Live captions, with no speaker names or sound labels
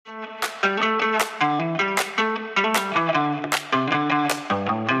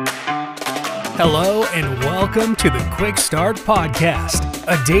Hello and welcome to the Quick Start Podcast,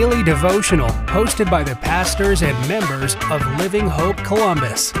 a daily devotional hosted by the pastors and members of Living Hope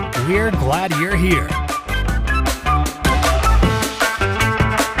Columbus. We're glad you're here.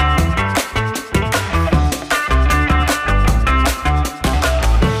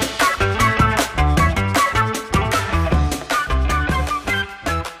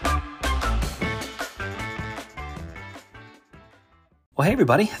 Well, hey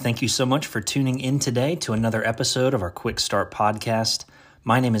everybody, thank you so much for tuning in today to another episode of our Quick Start Podcast.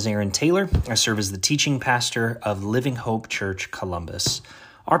 My name is Aaron Taylor. I serve as the teaching pastor of Living Hope Church Columbus.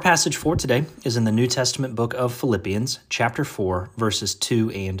 Our passage for today is in the New Testament book of Philippians, chapter 4, verses 2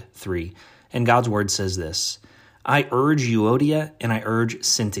 and 3. And God's word says this: I urge Euodia and I urge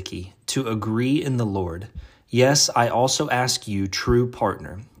Syntyche to agree in the Lord. Yes, I also ask you, true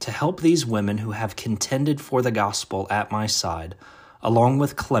partner, to help these women who have contended for the gospel at my side, along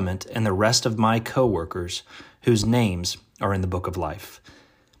with Clement and the rest of my co-workers whose names are in the book of life.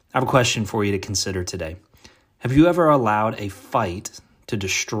 I have a question for you to consider today. Have you ever allowed a fight to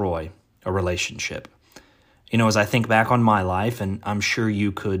destroy a relationship? You know, as I think back on my life, and I'm sure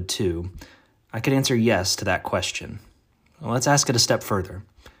you could too, I could answer yes to that question. Well, let's ask it a step further.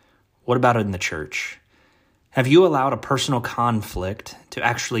 What about in the church? Have you allowed a personal conflict to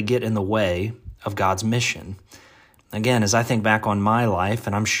actually get in the way of God's mission? Again, as I think back on my life,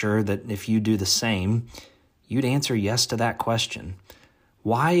 and I'm sure that if you do the same, you'd answer yes to that question.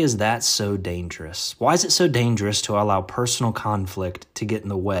 Why is that so dangerous? Why is it so dangerous to allow personal conflict to get in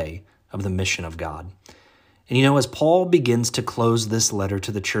the way of the mission of God? And you know, as Paul begins to close this letter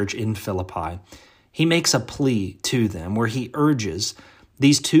to the church in Philippi, he makes a plea to them where he urges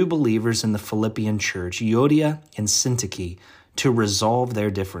these two believers in the Philippian church, Euodia and Syntyche, to resolve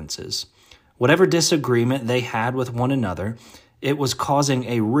their differences. Whatever disagreement they had with one another, it was causing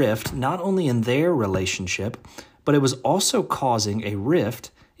a rift not only in their relationship, but it was also causing a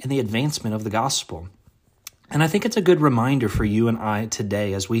rift in the advancement of the gospel. And I think it's a good reminder for you and I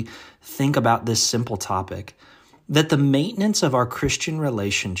today as we think about this simple topic, that the maintenance of our Christian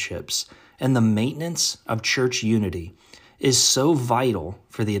relationships and the maintenance of church unity is so vital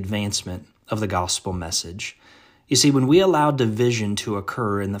for the advancement of the gospel message. You see, when we allow division to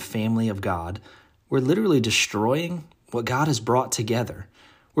occur in the family of God, we're literally destroying what God has brought together.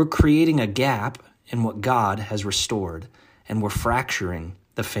 We're creating a gap in what God has restored, and we're fracturing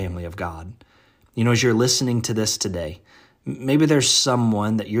the family of God. You know, as you're listening to this today, maybe there's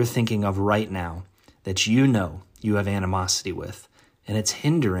someone that you're thinking of right now that you know you have animosity with, and it's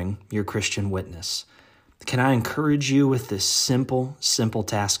hindering your Christian witness. Can I encourage you with this simple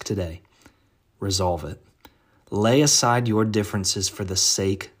task today? Resolve it. Lay aside your differences for the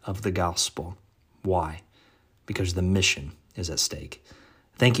sake of the gospel. Why? Because the mission is at stake.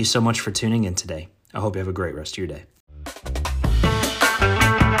 Thank you so much for tuning in today. I hope you have a great rest of your day.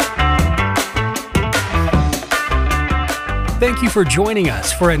 Thank you for joining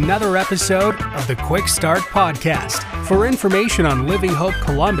us for another episode of the Quick Start Podcast. For information on Living Hope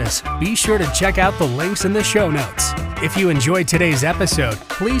Columbus, be sure to check out the links in the show notes. If you enjoyed today's episode,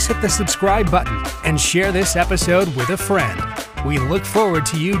 please hit the subscribe button and share this episode with a friend. We look forward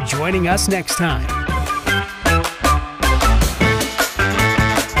to you joining us next time.